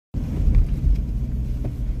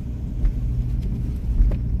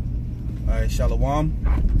Alright, Shalom.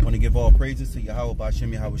 I want to give all praises to Yahawah,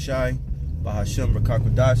 BaHaSham, Yahawashi, BaHaSham, Rawchaa,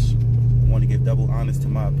 Qadash. I want to give double honors to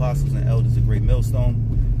my apostles and elders of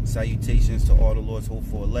GreatMillStone. Salutations to all the Lord's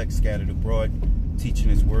hopeful elect scattered abroad, teaching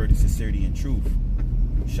His word in sincerity and truth.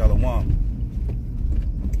 Shalom.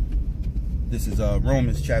 This is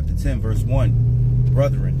Romans chapter 10, verse 1.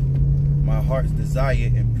 Brethren, my heart's desire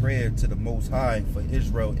and prayer to the Most High for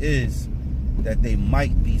Israel is that they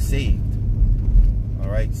might be saved.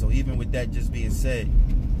 Alright, so even with that just being said,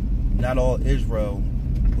 not all Israel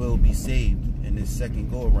will be saved in this second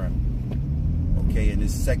go-around. Okay, in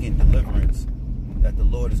this second deliverance that the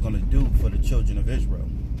Lord is going to do for the children of Israel,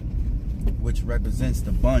 which represents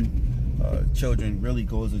the bun. Children really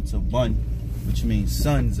goes into bun, which means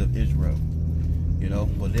sons of Israel. You know,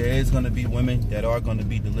 but there is going to be women that are going to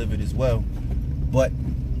be delivered as well, but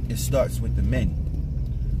it starts with the men.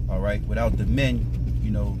 All right, without the men, you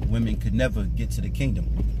know, women could never get to the kingdom.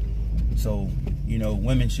 So, you know,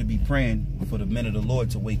 women should be praying for the men of the Lord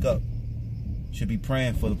to wake up. Should be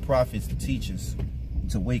praying for the prophets, the teachers,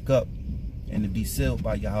 to wake up and to be sealed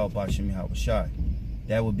by Yahawah, BaHaSham, Yahawashi.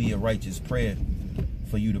 That would be a righteous prayer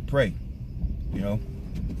for you to pray, you know,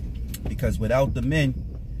 because without the men,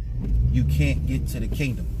 you can't get to the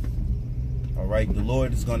kingdom. All right, the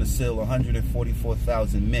Lord is going to seal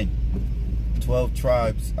 144,000 men.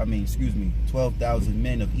 12,000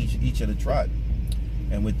 men of each of the tribe.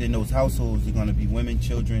 And within those households, they're going to be women,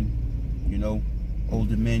 children, you know,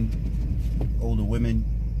 older men, older women.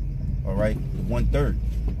 All right, 1/3.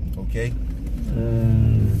 Okay,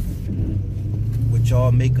 which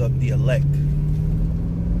all make up the elect.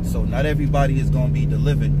 So not everybody is going to be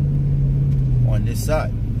delivered on this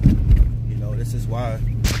side. You know, this is why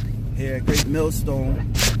here at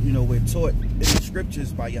GreatMillStone, you know, we're taught in the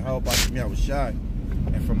scriptures by Yahawah, BaHaSham, Yahawashi,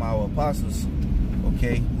 and from our apostles,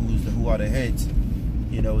 okay, who are the heads,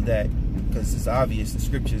 you know, that, because it's obvious, the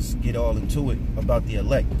scriptures get all into it about the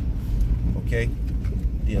elect, okay,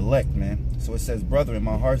 the elect, man. So it says, brethren,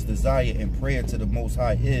 my heart's desire and prayer to the Most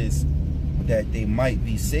High is that they might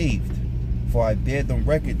be saved, for I bear them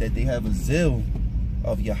record that they have a zeal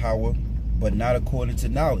of Yahawah, but not according to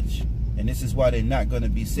knowledge. And this is why they're not going to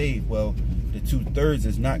be saved. Well, the 2/3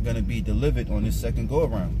 is not going to be delivered on this second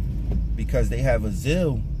go-around, because they have a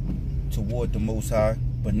zeal toward the Most High,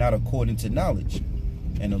 but not according to knowledge.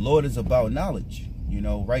 And the Lord is about knowledge. You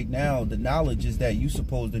know, right now, the knowledge is that you're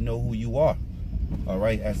supposed to know who you are. All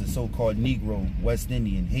right, as a so-called Negro, West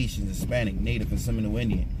Indian, Haitian, Hispanic, Native, and Seminole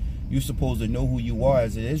Indian. You're supposed to know who you are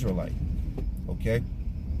as an Israelite. Okay?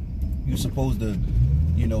 You're supposed to,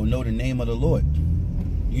 you know the name of the Lord.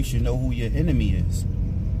 You should know who your enemy is.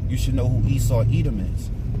 You should know who Esau Edom is.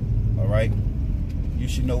 All right? You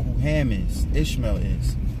should know who Ham is, Ishmael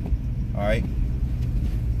is. All right?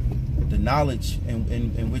 The knowledge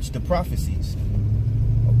in which the prophecies.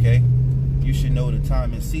 Okay? You should know the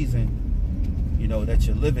time and season, you know, that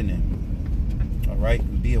you're living in. All right?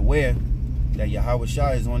 And be aware that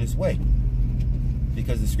Yahawashi is on his way.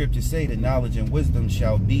 Because the scriptures say that knowledge and wisdom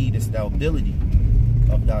shall be the stability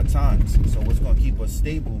of thy times. So what's going to keep us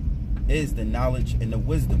stable is the knowledge and the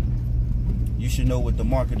wisdom. You should know what the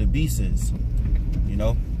mark of the beast is, you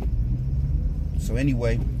know. So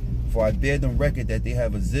anyway, for I bear them record that they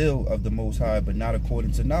have a zeal of the Most High, but not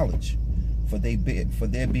according to knowledge. For their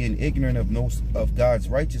being ignorant of God's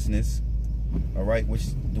righteousness. All right, which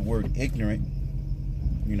the word ignorant,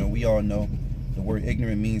 you know, we all know the word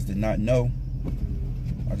ignorant means to not know.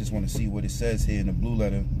 I just want to see what it says here in the blue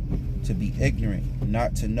letter. To be ignorant,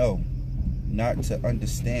 not to know, not to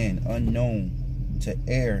understand, unknown, to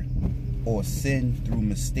err or sin through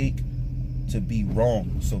mistake, to be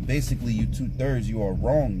wrong. So basically, you 2/3, you are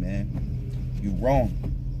wrong, man. You're wrong.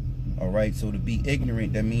 All right. So to be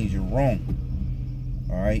ignorant, that means you're wrong.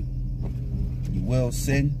 All right. You will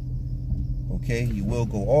sin. Okay. You will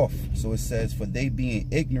go off. So it says, for they being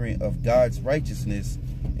ignorant of God's righteousness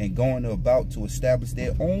and going about to establish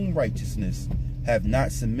their own righteousness, have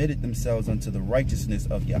not submitted themselves unto the righteousness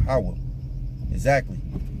of Yahawah. Exactly.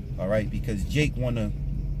 All right, because Jake wanna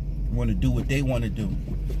do what they want to do.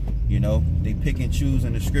 You know, they pick and choose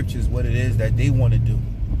in the scriptures what it is that they want to do.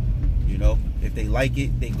 You know, if they like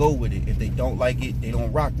it, they go with it. If they don't like it, they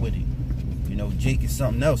don't rock with it. You know, Jake is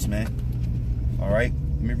something else, man. All right,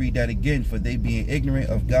 let me read that again. For they being ignorant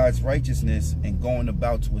of God's righteousness and going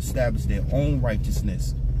about to establish their own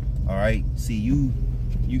righteousness. All right, see, you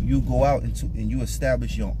go out and you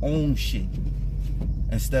establish your own shit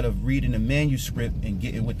instead of reading the manuscript and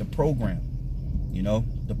getting with the program. You know,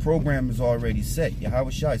 the program is already set.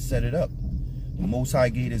 Yahawashi set it up. The Most High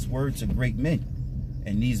gave his word to great men,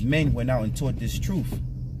 and these men went out and taught this truth.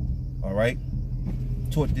 All right,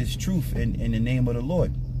 taught this truth in the name of the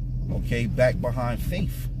Lord, okay, back behind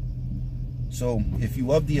faith. So if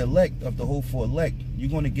you of the elect, of the hopeful elect, you're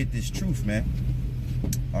going to get this truth, man.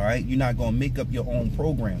 All right, you're not going to make up your own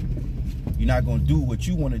program. You're not going to do what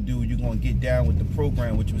you want to do. You're going to get down with the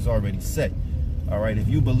program which was already set. All right, if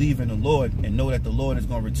you believe in the Lord and know that the Lord is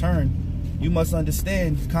going to return, you must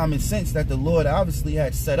understand common sense that the Lord obviously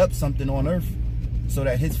had set up something on earth so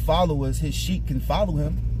that his followers, his sheep, can follow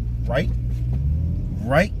him, right?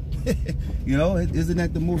 Right? You know, isn't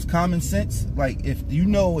that the most common sense? Like, if you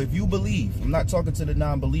know, if you believe, I'm not talking to the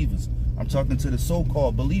non-believers, I'm talking to the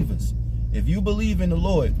so-called believers. If you believe in the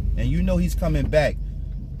Lord and you know he's coming back,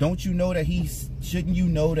 don't you know that shouldn't you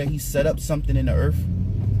know that he set up something in the earth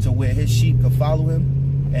to where his sheep could follow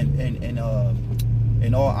him and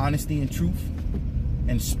in all honesty and truth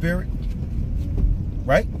and spirit,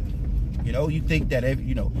 right? You know, you think that every,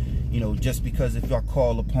 you know, just because if I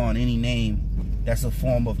call upon any name, that's a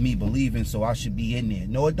form of me believing, so I should be in there.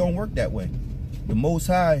 No, it don't work that way. The Most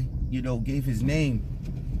High, you know, gave his name.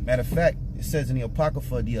 Matter of fact, it says in the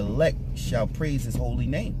Apocrypha, the elect shall praise his holy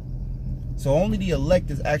name. So only the elect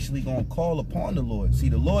is actually going to call upon the Lord. See,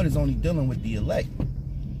 the Lord is only dealing with the elect,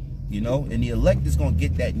 you know, and the elect is going to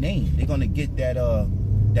get that name. They're going to get that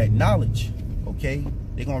that knowledge, okay?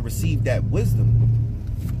 They're going to receive that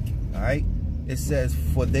wisdom, all right? It says,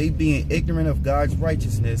 for they being ignorant of God's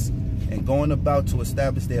righteousness and going about to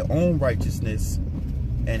establish their own righteousness,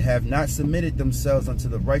 and have not submitted themselves unto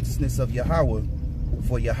the righteousness of Yahawah,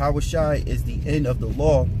 for Yahawashi is the end of the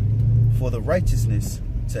law for the righteousness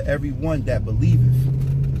to everyone that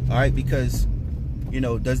believeth. All right, because, you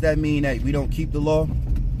know, does that mean that we don't keep the law?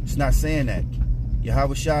 It's not saying that.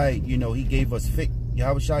 Yahawashi, you know, he gave us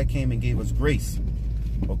Yahawashi came and gave us grace,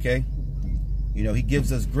 okay? You know, he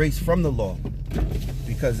gives us grace from the law,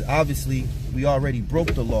 because obviously we already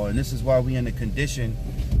broke the law, and this is why we in the condition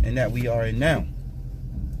and that we are in now.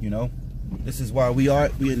 You know, this is why we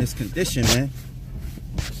in this condition, man.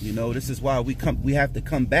 You know, this is why we have to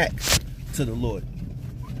come back to the Lord,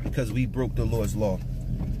 because we broke the Lord's law.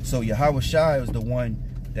 So Yahawashi was the one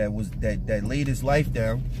that laid his life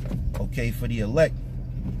down, okay, for the elect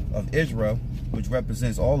of Israel, which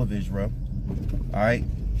represents all of Israel, all right,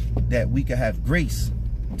 that we could have grace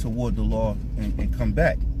toward the law and come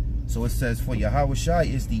back. So it says, for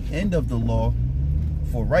Yahawashi is the end of the law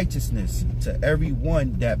for righteousness to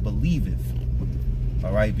everyone that believeth.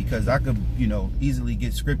 All right, because I could, you know, easily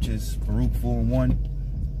get scriptures, Baruch 4:1,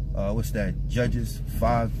 what's that, Judges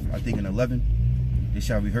 5, I think, and 11. They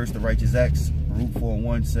shall rehearse the righteous acts. Baruch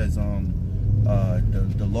 4:1 says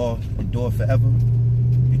the law endure forever.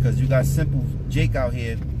 Because you got simple Jake out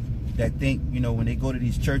here that think, you know, when they go to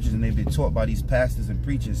these churches and they've been taught by these pastors and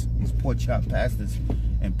preachers, these pork chop pastors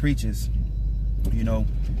and preachers, you know,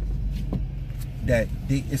 that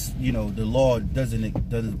it's, you know, the law doesn't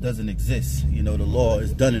exist. You know, the law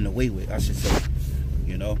is done and away with, I should say.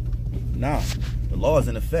 You know, nah, the law is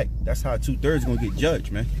in effect. That's how 2/3 gonna get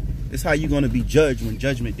judged, man. It's how you're gonna be judged when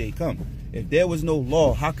judgment day come. If there was no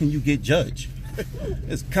law, how can you get judged?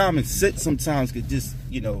 It's common sense sometimes could just,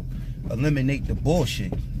 you know, eliminate the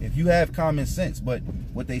bullshit. If you have common sense, but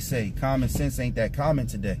what they say, common sense ain't that common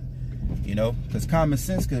today. You know, because common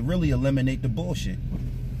sense could really eliminate the bullshit.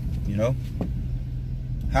 You know,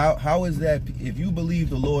 how is that? If you believe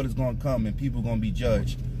the Lord is going to come and people are going to be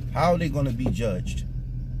judged, how are they going to be judged?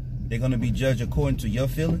 They're going to be judged according to your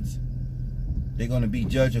feelings? They're going to be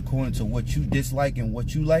judged according to what you dislike and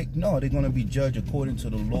what you like? No, they're going to be judged according to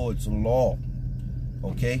the Lord's law.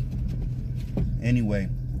 Okay? Anyway,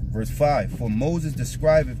 verse 5, for Moses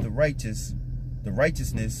describeth the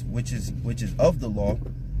righteousness which is of the law,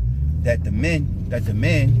 that the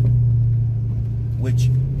man which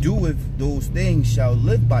doeth those things shall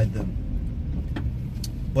live by them.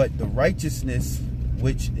 But the righteousness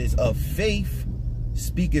which is of faith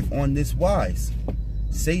speaketh on this wise,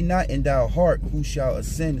 say not in thy heart, who shall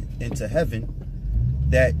ascend into heaven,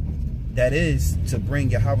 that is to bring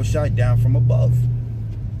Yahawashi down from above.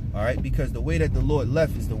 All right, because the way that the Lord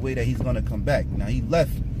left is the way that he's going to come back. Now, he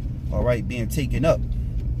left, all right, being taken up.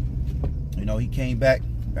 You know, he came back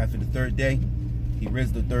after the 3rd day. He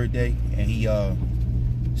rose the 3rd day, and he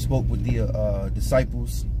spoke with the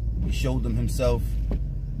disciples. He showed them himself.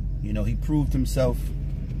 You know, he proved himself.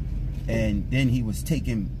 And then he was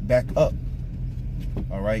taken back up.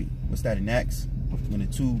 All right, what's that in Acts? When the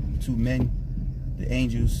two men, the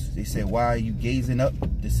angels, they said, why are you gazing up?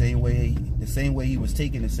 The same way he was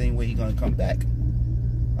taken, the same way he's gonna come back.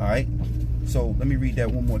 All right, so let me read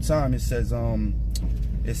that one more time. It says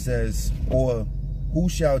or who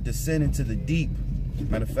shall descend into the deep?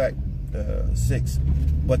 Matter of fact, 6.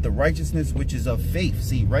 But the righteousness which is of faith.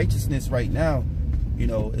 See, righteousness right now, you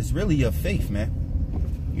know, is really of faith, man.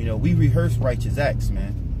 You know, we rehearse righteous acts,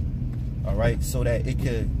 man. All right, so that it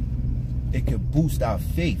could boost our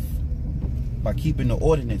faith by keeping the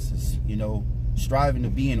ordinances, you know, striving to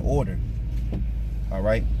be in order. All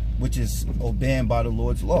right, which is obeying by the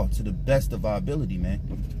Lord's law to the best of our ability, man.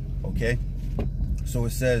 Okay, so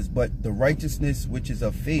it says, but the righteousness which is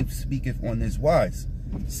of faith speaketh on this wise.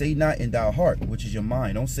 Say not in thy heart, which is your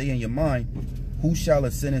mind. Don't say in your mind, who shall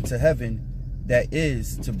ascend into heaven, that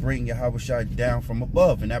is to bring Yahawashi down from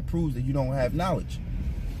above. And that proves that you don't have knowledge.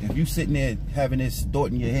 If you sitting there having this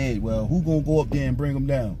thought in your head, well, who gonna go up there and bring them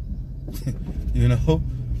down? You know?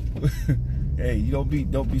 Hey, you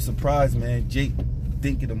don't be surprised, man. Jake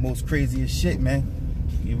thinking the most craziest shit, man.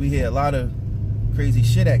 We hear a lot of crazy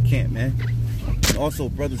shit at camp, man. And also,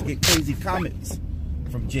 brothers get crazy comments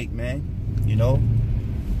from Jake, man. You know?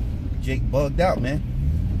 Jake bugged out, man.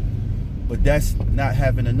 But that's not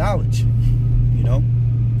having the knowledge, you know?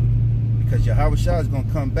 Because Yahawashi is going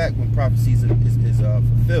to come back when prophecies is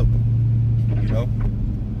fulfilled, you know?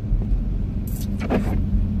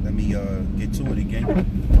 Let me get to it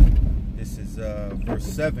again. This is verse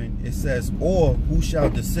 7. It says, or who shall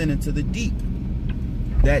descend into the deep?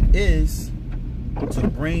 That is to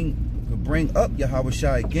bring up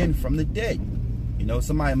Yahawashi again from the dead. You know,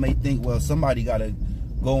 somebody may think, well, somebody got to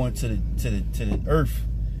go into the earth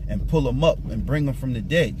and pull them up and bring them from the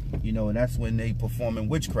dead. You know, and that's when they performing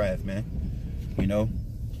witchcraft, man. You know,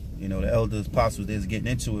 the elders, apostles, they're getting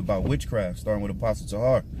into it about witchcraft, starting with Apostle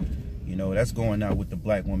Tahar. You know, that's going out with the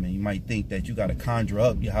black woman. You might think that you got to conjure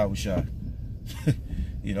up Yahawashi.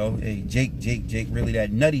 You know, hey, Jake really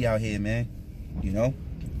that nutty out here, man. You know,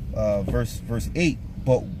 verse 8.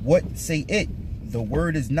 But what say it? The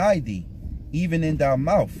word is nigh thee, even in thy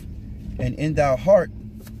mouth and in thy heart.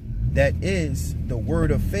 That is the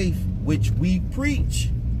word of faith which we preach.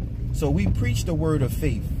 So we preach the word of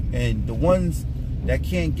faith. And the ones that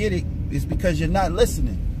can't get it is because you're not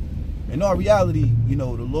listening. In all reality, you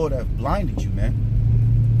know, the Lord have blinded you,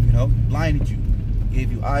 man. You know, blinded you.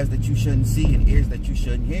 Gave you eyes that you shouldn't see and ears that you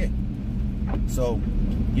shouldn't hear. So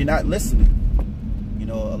you're not listening. You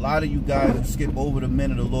know, a lot of you guys skip over the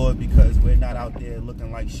men of the Lord because we're not out there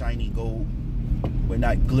looking like shiny gold. We're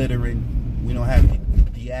not glittering. We don't have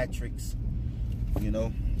theatrics. You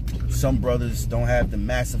know, some brothers don't have the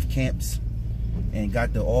massive camps and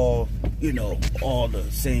got the all the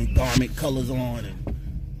same garment colors on and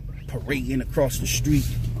parading across the street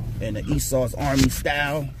in the Esau's army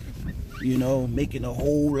style, you know, making a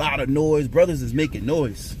whole lot of noise. Brothers is making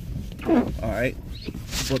noise, all right?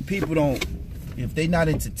 But people don't, if they're not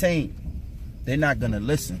entertained, they're not going to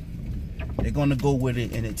listen. They're going to go where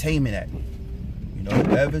the entertainment at. You know,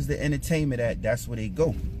 wherever's the entertainment at, that's where they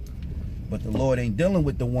go. But the Lord ain't dealing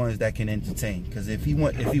with the ones that can entertain. Because if he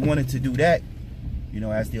wanted to do that, you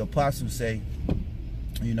know, as the apostles say,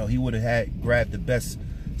 you know, he would have grabbed the best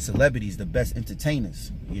celebrities, the best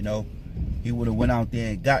entertainers. You know, he would have went out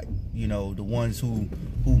there and got, you know, the ones who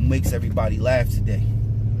makes everybody laugh today.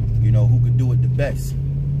 You know, who could do it the best.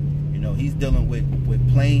 You know, he's dealing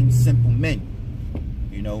with plain, simple men.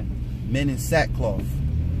 You know, men in sackcloth.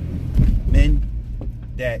 Men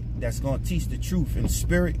that's going to teach the truth in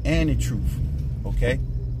spirit and in truth. Okay?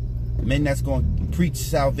 Men that's going to preach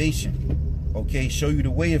salvation. Okay? Show you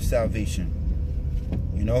the way of salvation.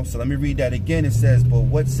 You know? So let me read that again. It says, but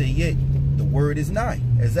what say it? The word is nigh.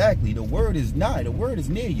 Exactly. The word is nigh. The word is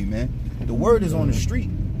near you, man. The word is on the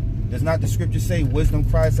street. Does not the scripture say wisdom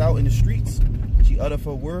cries out in the streets? She uttereth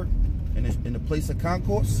her word in the place of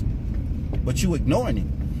concourse. But you ignoring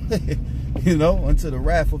it. You know, until the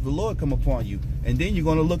wrath of the Lord come upon you. And then you're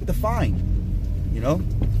going to look to find. You know,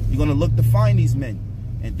 you're going to look to find these men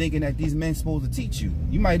and thinking that these men supposed to teach you.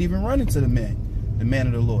 You might even run into the man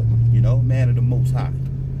of the Lord, you know, man of the Most High.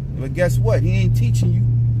 But guess what? He ain't teaching you.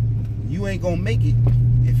 You ain't going to make it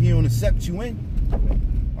if he don't accept you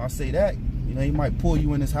in. I'll say that. You know, he might pull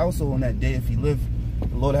you in his household on that day if he live,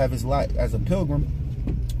 the Lord have his life as a pilgrim.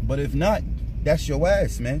 But if not, that's your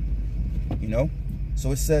ass, man. You know?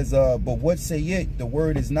 So it says, but what say it? The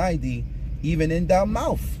word is nigh thee, even in thy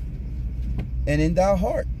mouth and in thy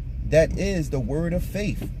heart. That is the word of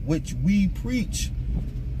faith, which we preach.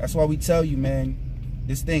 That's why we tell you, man,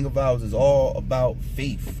 this thing of ours is all about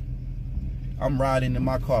faith. I'm riding in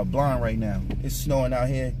my car blind right now. It's snowing out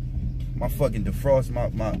here. My fucking defrost,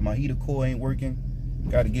 my heater core ain't working.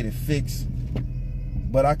 Got to get it fixed.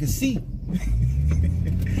 But I can see.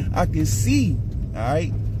 I can see, all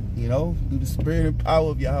right? You know, through the spirit and power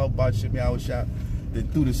of Yahawashi,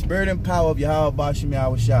 through the spirit and power of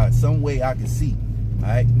Yahawashi, some way I can see, all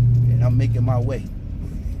right? And I'm making my way.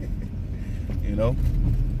 You know,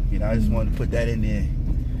 I just wanted to put that in there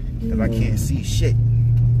because I can't see shit.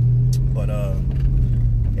 But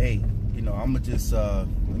hey, I'm gonna just let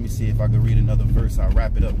me see if I can read another verse. I'll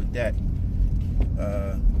wrap it up with that.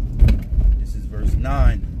 This is verse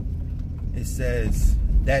 9. It says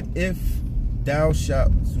that if thou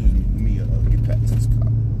shalt, excuse me, let me get past this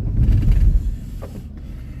cop.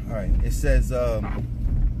 All right, it says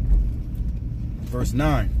verse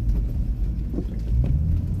 9.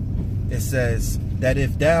 It says that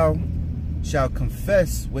if thou shalt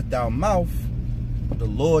confess with thy mouth the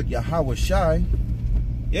Lord Yahawashi,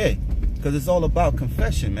 yeah, because it's all about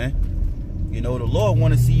confession, man. The Lord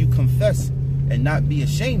want to see you confess and not be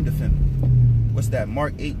ashamed of him. What's that?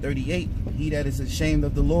 Mark 8:38. He that is ashamed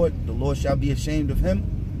of the Lord shall be ashamed of him.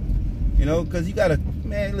 Because you gotta,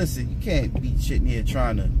 man, listen, you can't be sitting here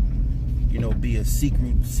trying to, be a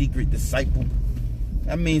secret disciple.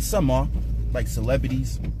 I mean, some are, like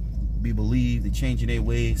celebrities, be believed, they're changing their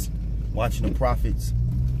ways, watching the prophets,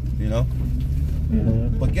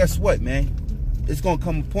 But guess what, man? It's gonna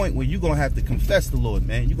come a point where you're gonna have to confess the Lord,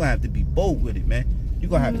 man. You're gonna have to be bold with it, man. You're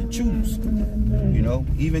gonna have to choose,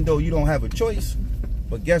 even though you don't have a choice.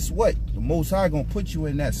 But guess what? The Most High gonna put you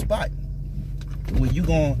in that spot where you're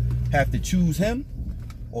gonna have to choose him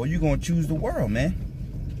or you're gonna choose the world, man.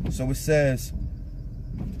 So it says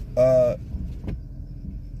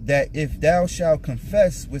that if thou shalt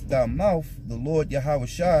confess with thy mouth the Lord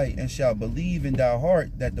Yahawashi, and shalt believe in thy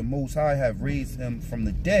heart that the Most High have raised him from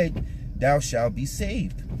the dead, thou shalt be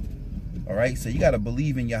saved. All right, so you got to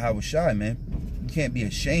believe in Yahawashi, man. You can't be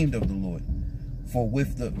ashamed of the Lord. For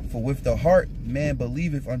with the heart man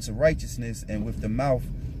believeth unto righteousness, and with the mouth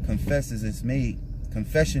confession is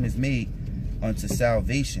made unto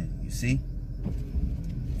salvation. You see?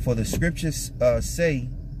 For the scriptures say,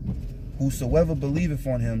 whosoever believeth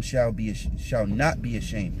on him shall not be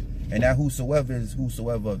ashamed. And that whosoever is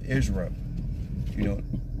whosoever of Israel.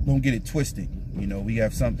 Don't get it twisted. We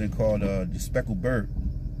have something called the speckled bird.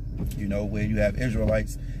 Where you have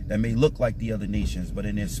Israelites that may look like the other nations, but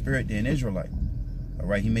in their spirit they're an Israelite. All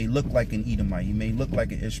right, he may look like an Edomite, he may look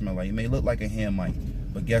like an Ishmaelite, he may look like a Hamite,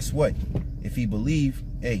 but guess what? If he believe,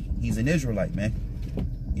 hey, he's an Israelite, man.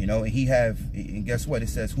 And guess what? It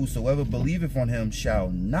says, whosoever believeth on him shall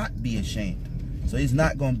not be ashamed. So he's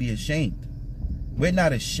not going to be ashamed. We're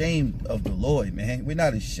not ashamed of the Lord, man. We're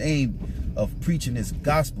not ashamed of preaching this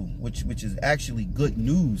gospel, which is actually good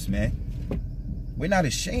news, man. We're not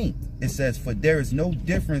ashamed. It says, for there is no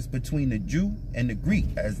difference between the Jew and the Greek,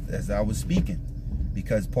 as I was speaking,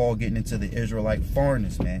 because Paul getting into the Israelite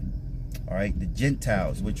foreigners, man. All right, the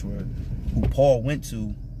Gentiles, who Paul went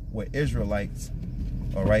to, were Israelites.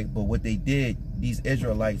 All right, but what they did, these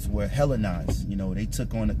Israelites were Hellenized. They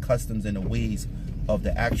took on the customs and the ways of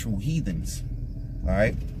the actual heathens. All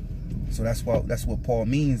right, so that's what Paul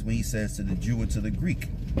means when he says to the Jew and to the Greek.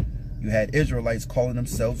 You had Israelites calling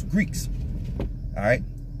themselves Greeks. All right,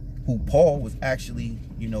 who Paul was actually,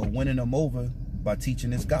 winning them over by teaching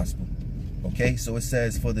this gospel. Okay, so it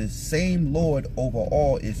says, for the same Lord over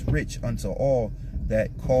all is rich unto all that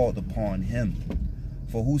called upon him.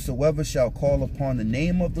 For whosoever shall call upon the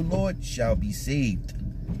name of the Lord shall be saved.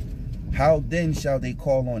 How then shall they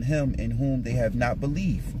call on him in whom they have not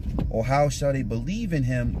believed? Or how shall they believe in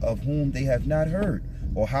him of whom they have not heard?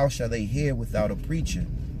 Or how shall they hear without a preacher?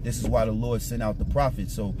 This is why the Lord sent out the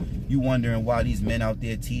prophets. So you wondering why these men out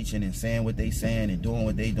there teaching and saying what they saying and doing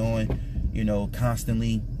what they doing,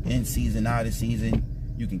 constantly in season, out of season.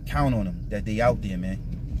 You can count on them that they out there, man,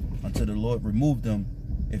 until the Lord removed them.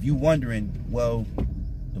 If you wondering, well,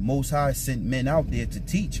 the Most High sent men out there to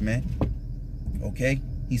teach, man. Okay,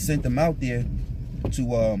 he sent them out there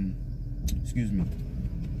to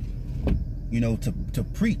to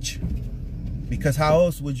preach. Because how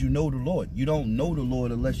else would you know the Lord? You don't know the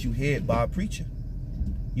Lord unless you hear it by a preacher.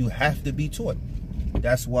 You have to be taught.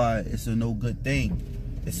 That's why it's a no good thing.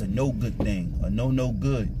 It's a no good thing, a no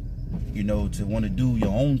good, to want to do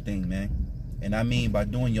your own thing, man. And I mean by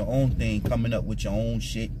doing your own thing, coming up with your own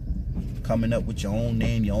shit, coming up with your own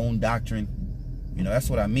name, your own doctrine. That's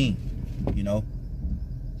what I mean.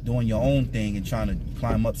 Doing your own thing and trying to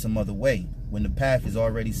climb up some other way when the path is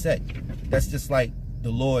already set. That's just like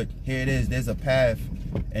the Lord. Here it is. There's a path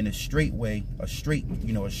and a straight way, a straight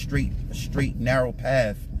narrow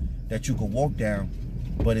path that you could walk down.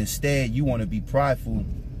 But instead, you want to be prideful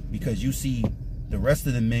because you see the rest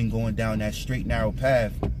of the men going down that straight, narrow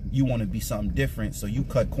path. You want to be something different, so you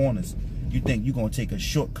cut corners. You think you're going to take a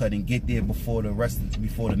shortcut and get there before the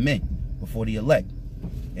men, before the elect.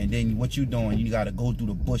 And then what you doing, you got to go through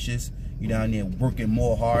the bushes. You down there working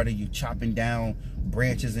more harder. You chopping down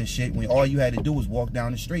branches and shit, when all you had to do was walk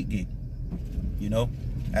down the straight gate, you know,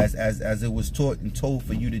 as it was taught and told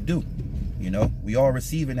for you to do. You know, we are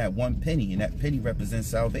receiving that 1 penny, and that penny represents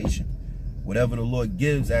salvation. Whatever the Lord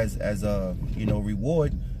gives as a, you know,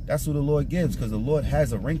 reward, that's what the Lord gives, because the Lord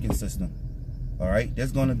has a ranking system. All right,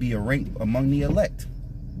 there's going to be a rank among the elect,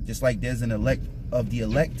 just like there's an elect of the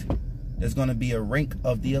elect. There's going to be a rank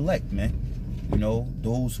of the elect, man. You know,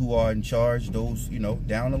 those who are in charge, those, you know,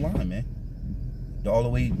 down the line, man. All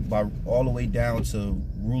the way down to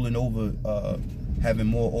ruling over, having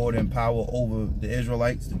more order and power over the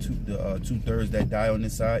Israelites, the 2/3 that die on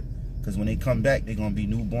this side. Because when they come back, they're going to be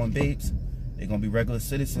newborn babes. They're going to be regular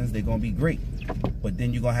citizens. They're going to be great. But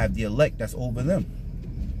then you're going to have the elect that's over them.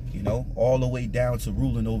 You know, all the way down to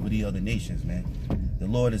ruling over the other nations, man. The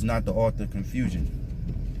Lord is not the author of confusion.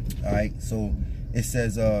 All right, so it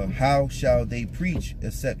says, how shall they preach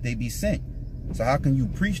except they be sent? So how can you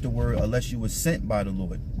preach the word unless you were sent by the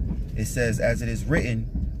Lord? It says, as it is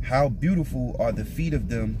written, how beautiful are the feet of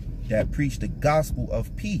them that preach the gospel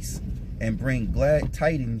of peace and bring glad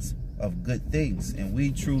tidings of good things. And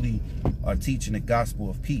we truly are teaching the gospel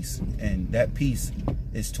of peace. And that peace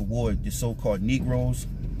is toward the so-called Negroes,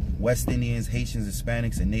 West Indians, Haitians,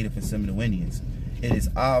 Hispanics, and Native and Seminole Indians. It is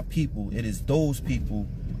our people. It is those people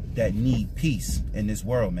that need peace in this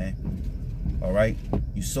world, man. All right,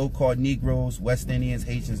 you so-called Negroes, West Indians,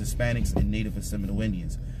 Haitians, Hispanics, and Native and Seminole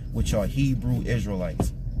Indians, which are Hebrew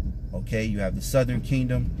Israelites. Okay, you have the Southern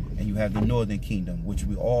Kingdom and you have the Northern Kingdom, which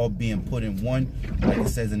we all being put in one, like it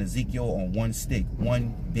says in Ezekiel, on one stick,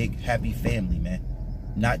 one big happy family, man,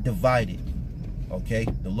 not divided. Okay,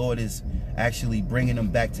 the Lord is actually bringing them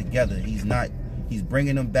back together. He's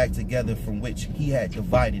bringing them back together from which he had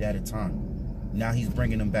divided at a time. Now he's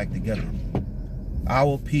bringing them back together.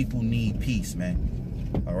 Our people need peace,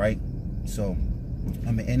 man. All right, so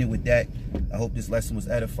I'm gonna end it with that. I hope this lesson was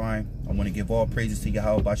edifying. I want to give all praises to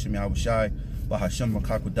Yahawah, BaHaSham, Yahawashi, BaHaSham,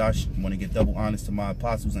 Qadash. I want to give double honors to my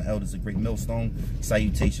apostles and elders of GreatMillStone.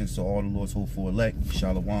 Salutations to all the Lord's hopeful elect.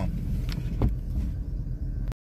 Shalom.